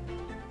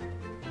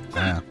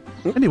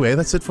 Anyway,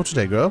 that's it for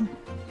today, girl.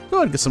 Go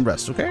ahead and get some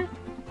rest, okay?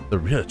 The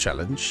real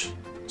challenge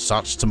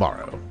starts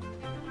tomorrow.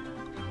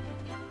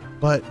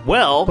 But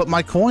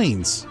my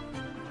coins.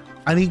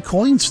 I need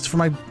coins for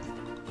my...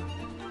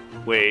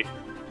 Wait.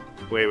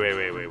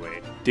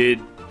 Did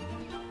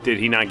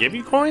he not give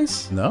you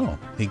coins? No,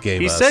 he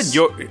gave us...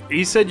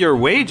 He said your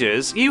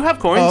wages. You have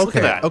coins. Oh, okay. Look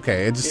at that.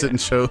 Okay, it just didn't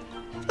show...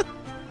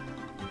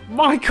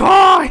 My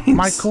coins!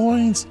 My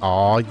coins!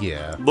 Aw,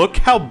 yeah. Look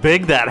how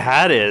big that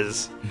hat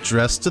is.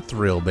 Dressed to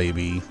thrill,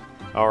 baby.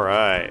 All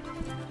right.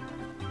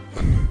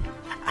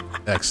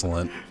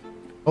 Excellent.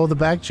 Oh, the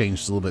bag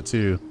changed a little bit,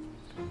 too.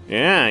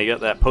 Yeah, you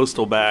got that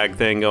postal bag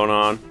thing going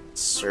on.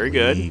 Sweet. Very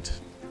good.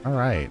 All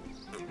right.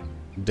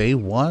 Day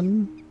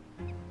 1.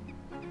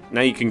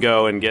 Now you can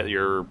go and get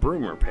your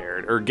broom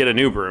repaired. Or get a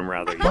new broom,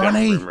 rather. You got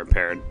Bunny! your broom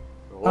repaired.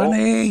 Oh.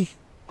 Bunny!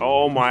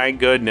 Oh, my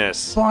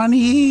goodness.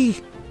 Bunny!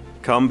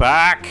 Come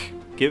back.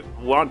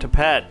 Want to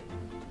pet.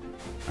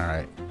 All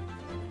right.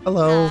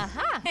 Hello.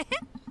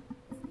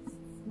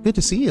 Good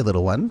to see you,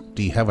 little one.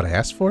 Do you have what I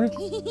asked for?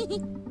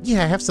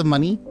 Yeah, I have some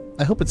money.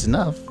 I hope it's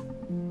enough.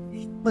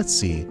 Let's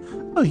see.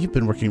 Oh, you've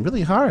been working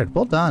really hard.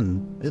 Well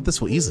done.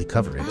 This will easily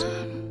cover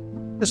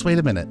it. Just wait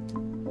a minute.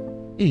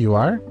 Here you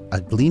are.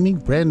 A gleaming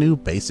brand new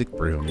basic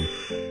broom.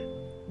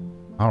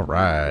 All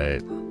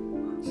right.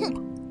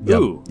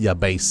 Ooh. Yeah,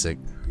 basic.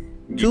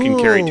 You can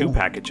carry 2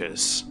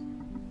 packages.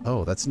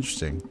 Oh, that's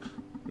interesting.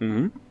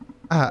 Mm-hmm.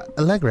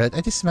 Allegra,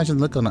 I just imagine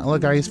the look on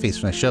Allegaria's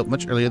face when I show up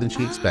much earlier than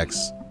she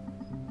expects.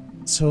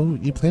 So,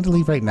 you plan to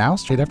leave right now,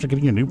 straight after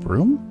getting your new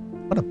broom?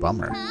 What a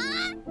bummer.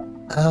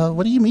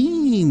 What do you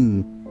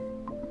mean?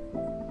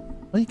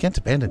 Well, you can't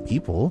abandon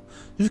people.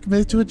 You've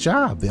committed to a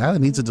job. The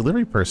island needs a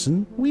delivery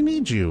person. We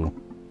need you.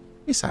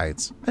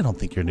 Besides, I don't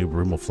think your new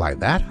broom will fly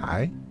that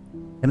high.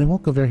 And it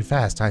won't go very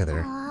fast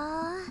either.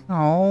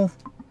 Oh.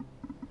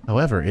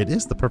 However, it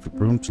is the perfect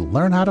broom to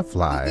learn how to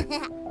fly.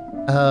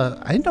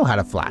 I know how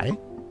to fly.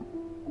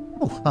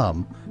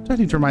 Oh, do I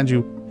need to remind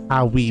you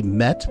how we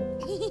met?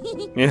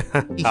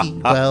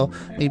 Well,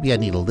 maybe I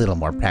need a little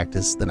more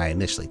practice than I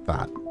initially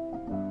thought.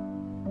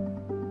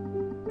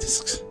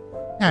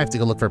 Now I have to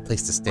go look for a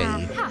place to stay.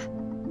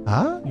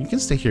 Huh? You can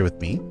stay here with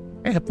me.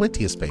 I have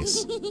plenty of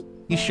space.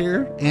 You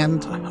sure?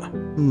 And,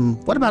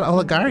 what about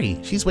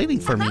Oligari? She's waiting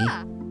for me.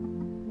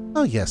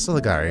 Oh yes,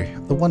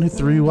 Oligari, the one who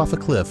threw you off a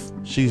cliff.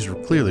 She's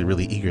clearly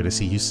really eager to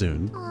see you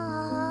soon.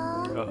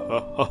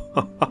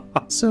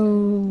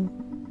 So,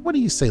 what do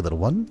you say, little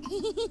one?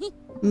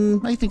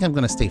 I think I'm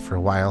gonna stay for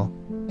a while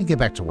and get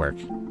back to work.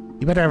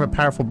 You better have a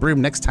powerful broom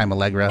next time,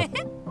 Allegra.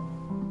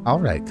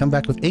 Alright, come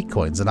back with 8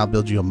 coins and I'll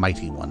build you a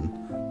mighty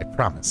one. I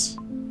promise.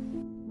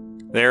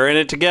 They're in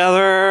it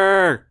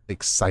together!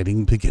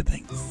 Exciting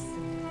beginnings.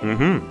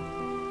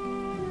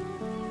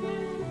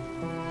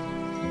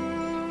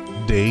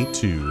 Day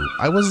 2.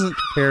 I wasn't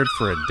prepared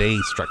for a day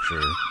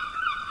structure.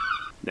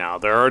 Now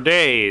there are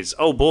days.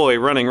 Oh boy,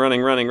 running.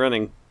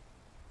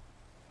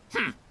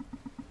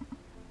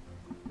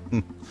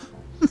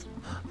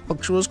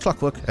 Punctual as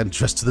clockwork and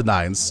dressed to the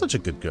nines. Such a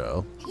good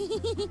girl.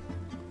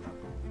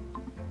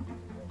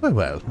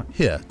 Well,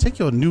 here, take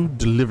your new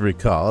delivery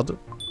card.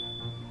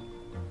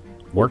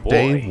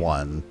 Workday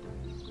 1.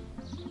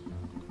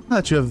 Now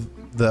that you have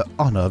the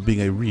honor of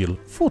being a real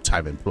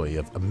full-time employee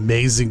of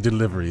amazing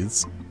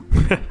deliveries,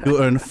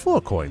 you'll earn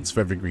 4 coins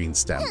for every green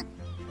stamp.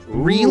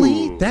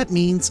 Really? That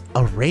means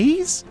a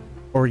raise?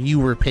 Or you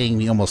were paying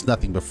me almost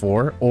nothing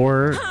before,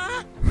 or...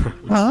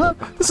 Huh?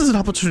 This is an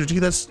opportunity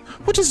that's...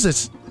 What is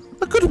this?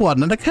 A good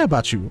one, and I care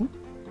about you.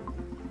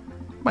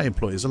 My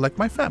employees are like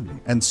my family,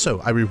 and so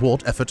I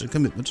reward effort and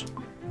commitment.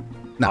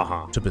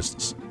 Now, to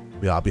business.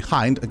 We are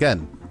behind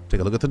again.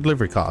 Take a look at the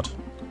delivery card.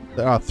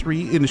 There are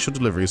 3 initial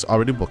deliveries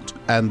already booked,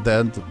 and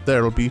then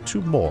there will be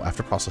 2 more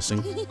after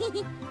processing.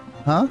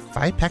 Huh?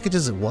 5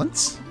 packages at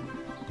once?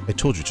 I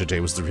told you today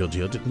was the real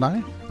deal, didn't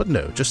I? But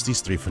no, just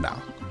these 3 for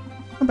now.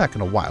 Come back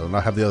in a while and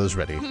I'll have the others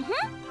ready.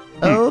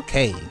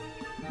 Okay.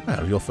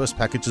 Well, your first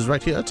package is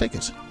right here. Take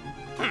it.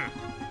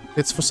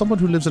 It's for someone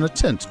who lives in a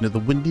tent near the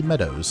Windy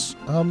Meadows.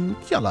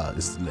 Kiala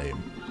is the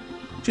name.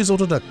 She's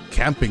ordered a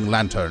camping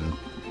lantern.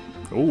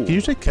 Ooh. Can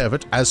you take care of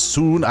it as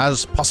soon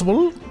as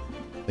possible?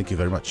 Thank you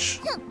very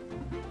much.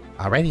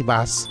 Alrighty,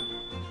 boss.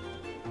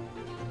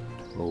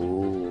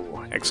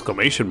 Oh,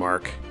 exclamation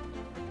mark.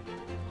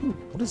 Ooh,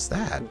 what is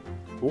that?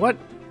 What?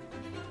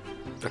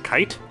 A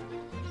kite?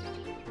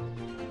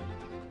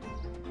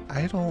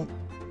 I don't...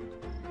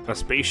 A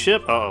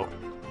spaceship? Uh-oh.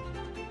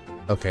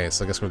 Okay,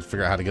 so I guess we're going to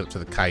figure out how to get up to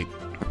the kite.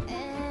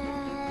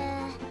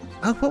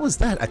 Oh, what was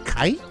that? A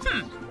kite?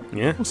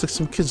 Yeah. Looks like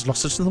some kids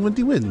lost it in the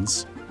windy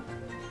winds.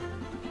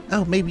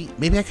 Oh, maybe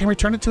I can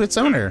return it to its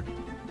owner.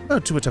 Oh,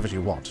 do whatever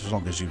you want, as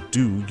long as you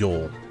do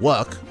your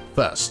work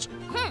first.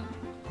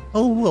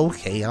 Oh,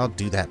 okay, I'll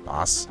do that,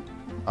 boss.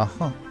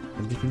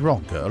 Don't get me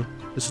wrong, girl.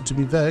 Listen to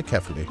me very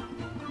carefully.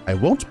 I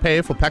won't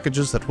pay for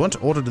packages that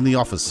weren't ordered in the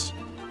office.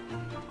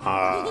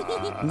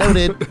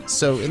 Noted.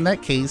 So, in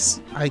that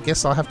case, I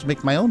guess I'll have to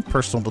make my own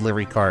personal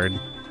delivery card.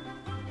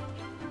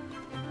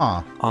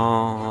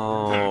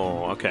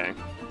 Oh, okay.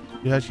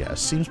 Yeah,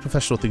 seems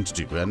professional thing to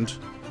do, and...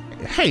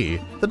 Hey,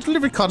 the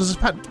delivery card is a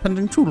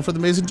patent-pending tool for the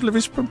amazing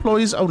deliveries for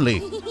employees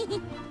only.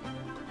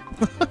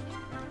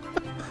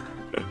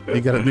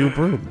 You got a new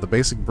broom. The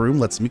basic broom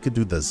lets Mika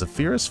do the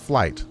Zephyrus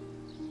flight.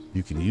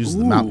 You can use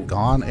the Mount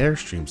Gaun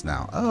airstreams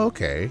now. Oh,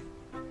 okay.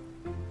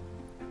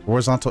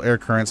 Horizontal air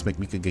currents make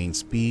Mika gain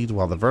speed,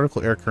 while the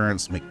vertical air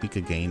currents make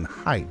Mika gain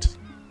height.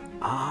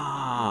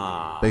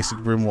 Basic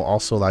broom will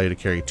also allow you to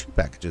carry 2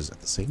 packages at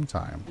the same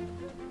time.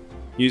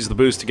 Use the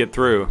boost to get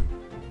through.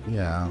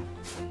 Yeah.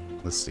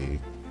 Let's see.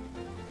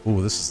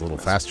 Ooh, this is a little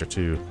faster,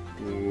 too.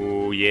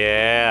 Ooh,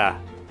 yeah.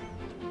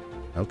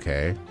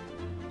 Okay.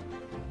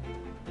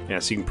 Yeah,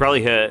 so you can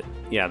probably hit...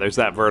 Yeah, there's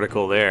that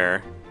vertical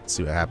there. Let's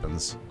see what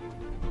happens.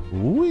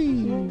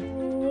 Whee!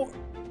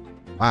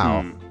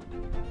 Wow.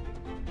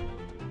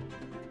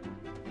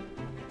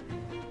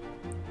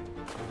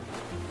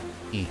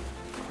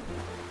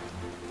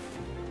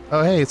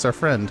 Oh, hey, it's our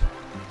friend.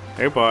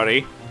 Hey,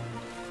 buddy.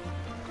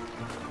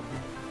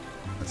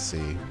 Let's see.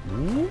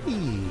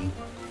 Whee!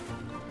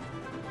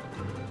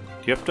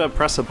 Do you have to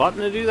press a button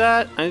to do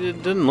that?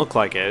 It didn't look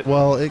like it.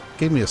 Well, it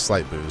gave me a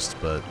slight boost,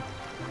 but...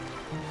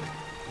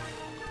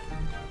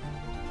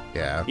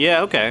 Yeah.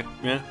 Yeah, okay.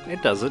 Yeah,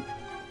 it does it.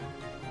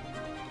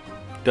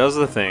 Does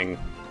the thing.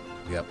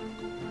 Yep.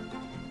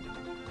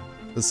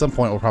 At some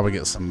point, we'll probably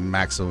get some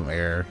maximum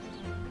air.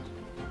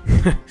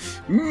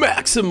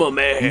 Maximum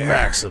air!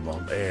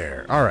 Maximum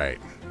air. Alright.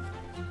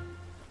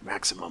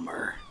 Maximum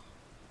air.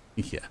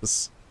 Yes.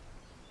 Is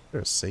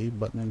there a save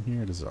button in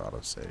here? Does it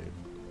auto-save?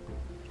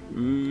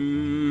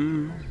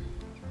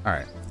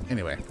 Alright.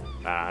 Anyway.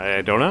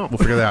 I don't know. We'll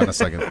figure that out in a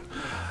second.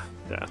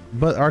 Yeah.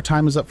 But our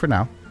time is up for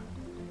now.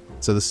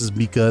 So this is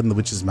Mika and the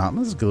Witch's Mountain.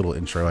 This is a good little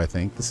intro, I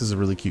think. This is a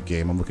really cute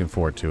game. I'm looking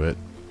forward to it.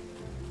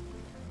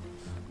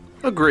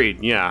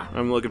 Agreed, yeah.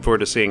 I'm looking forward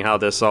to seeing how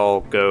this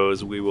all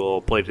goes. We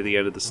will play to the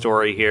end of the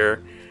story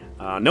here.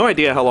 No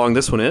idea how long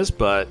this one is,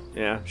 but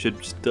yeah, should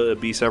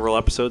be several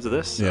episodes of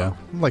this. So. Yeah,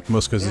 like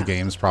most cozy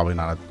games, probably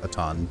not a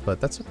ton, but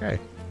that's okay.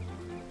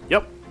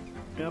 Yep.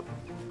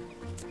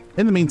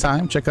 In the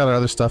meantime, check out our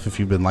other stuff if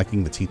you've been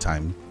liking the tea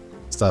time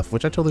stuff,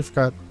 which I totally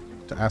forgot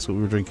to ask what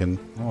we were drinking.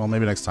 Well,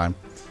 maybe next time.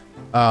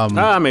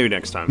 Maybe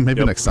next time.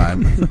 Maybe Yep. next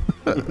time.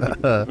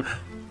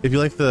 If you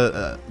like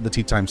the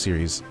Tea Time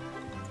series,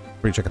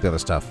 please check out the other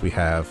stuff. We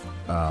have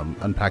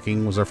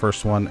Unpacking was our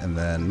first one, and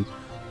then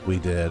we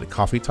did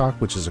Coffee Talk,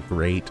 which is a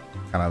great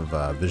kind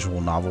of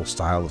visual novel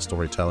style of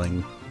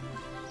storytelling.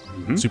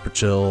 Super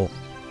chill,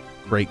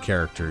 great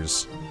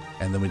characters.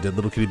 And then we did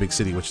Little Kitty Big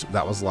City, which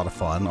that was a lot of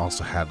fun.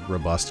 Also had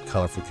robust,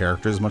 colorful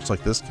characters, much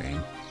like this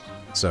game.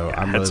 So Yeah,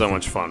 I I'm had really so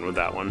much fun with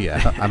that one.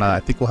 Yeah, and I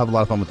think we'll have a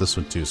lot of fun with this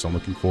one too. So I'm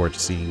looking forward to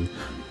seeing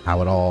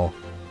how it all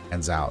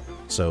ends out.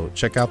 So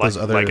check out those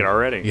other. Like it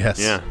already. Yes.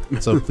 Yeah.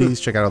 So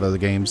please check out all the other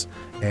games,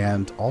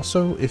 and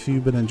also if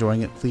you've been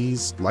enjoying it,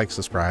 please like,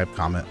 subscribe,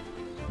 comment.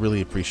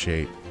 Really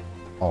appreciate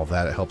all of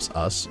that. It helps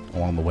us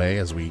along the way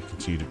as we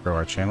continue to grow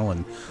our channel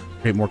and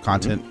create more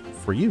content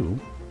for you,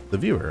 the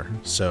viewer.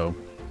 So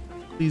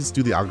please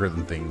do the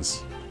algorithm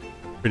things.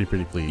 Pretty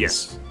please.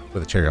 Yes.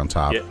 With a cherry on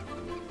top. Yeah.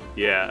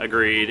 Yeah,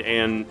 agreed.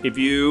 And if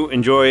you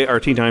enjoy our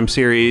Tea Time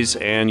series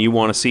and you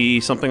want to see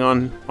something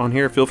on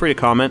here, feel free to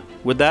comment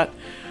with that.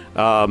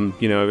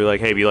 You know, be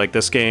like, hey, if you like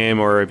this game,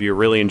 or if you're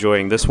really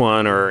enjoying this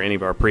one, or any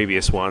of our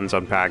previous ones,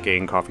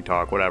 Unpacking, Coffee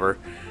Talk, whatever,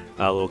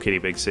 Little Kitty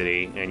Big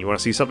City, and you want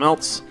to see something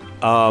else,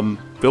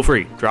 feel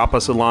free. Drop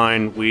us a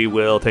line. We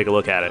will take a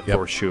look at it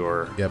for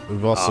sure. Yep.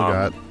 We've also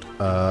got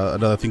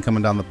another thing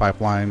coming down the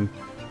pipeline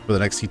for the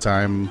next Tea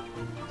Time.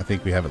 I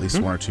think we have at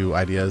least one or two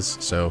ideas.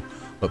 So,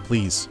 but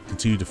please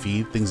continue to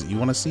feed things that you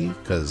want to see,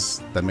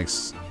 because that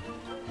makes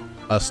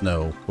us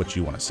know what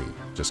you want to see.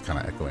 Just kind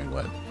of echoing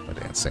what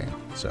Dan's saying.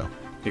 So.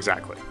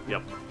 Exactly.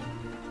 Yep.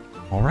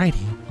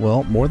 Alrighty.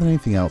 Well, more than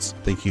anything else,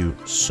 thank you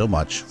so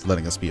much for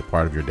letting us be a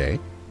part of your day.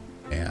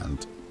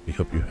 And we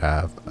hope you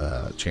have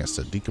a chance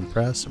to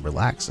decompress and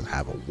relax and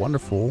have a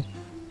wonderful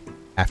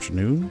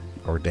afternoon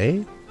or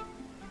day.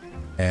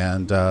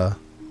 And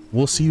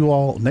we'll see you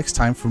all next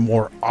time for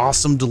more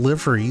awesome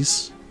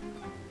deliveries.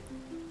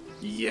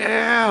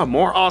 Yeah,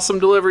 more awesome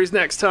deliveries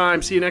next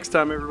time. See you next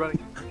time, everybody.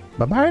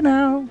 Bye-bye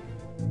now.